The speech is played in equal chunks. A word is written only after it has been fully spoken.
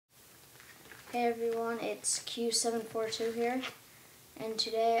Hey everyone, it's Q742 here, and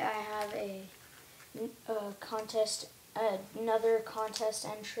today I have another contest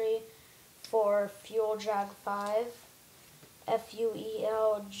entry for FUELJAG5,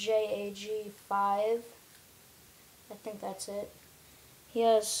 FUELJAG5. I think that's it. He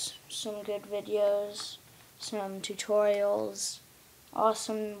has some good videos, some tutorials,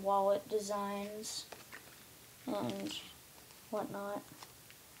 awesome wallet designs, and whatnot.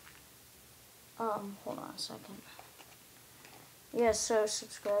 Hold on a second. Yeah, so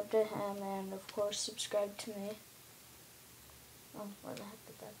subscribe to him, and of course subscribe to me. Where the heck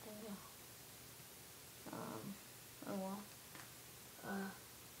did that thing go? Oh well.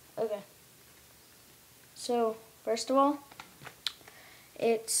 Okay. So, first of all,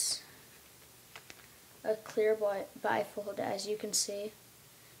 it's a clear bifold, as you can see.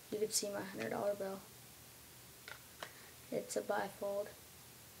 You can see my $100 bill. It's a bifold.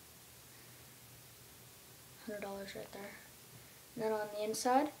 $100 right there. And then on the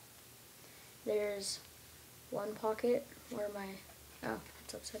inside, there's one pocket where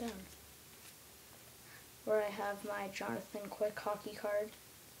it's upside down. Where I have my Jonathan Quick hockey card.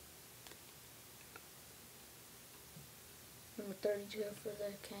 Number 32 for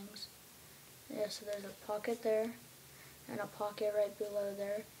the Kings. Yeah, so there's a pocket there, and a pocket right below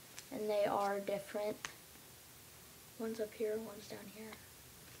there, and they are different. One's up here, one's down here.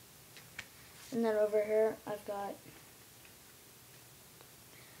 And then over here, I've got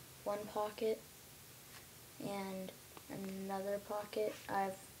one pocket and another pocket. I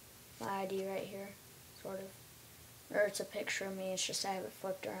have my ID right here, sort of. Or it's a picture of me, it's just I have it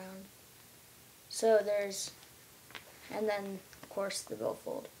flipped around. So and then, of course, the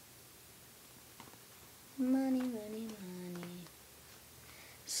billfold. Money, money, money.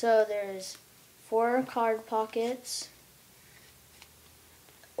 So there's 4 card pockets,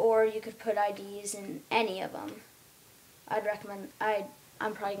 or you could put IDs in any of them. I'd recommend,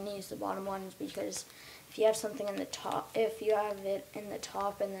 I'm probably going to use the bottom ones, because if you have something in the top, if you have it in the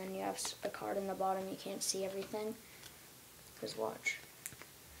top and then you have a card in the bottom, you can't see everything. Because watch.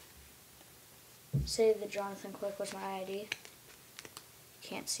 Say the Jonathan Quick was my ID. You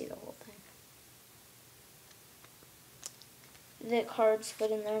can't see the whole thing. The cards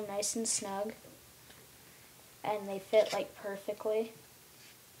fit in there nice and snug, and they fit like perfectly.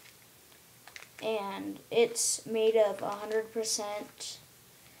 And it's made of 100%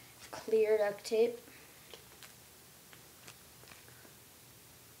 clear duct tape.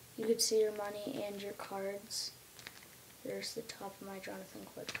 You could see your money and your cards. There's the top of my Jonathan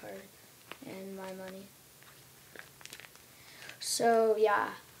Quick card and my money. So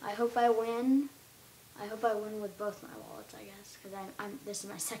yeah, I hope I win. I hope I win with both my wallets, I guess, because this is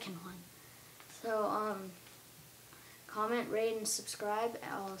my second one. So comment, rate, and subscribe.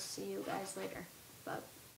 I'll see you guys later. Bye.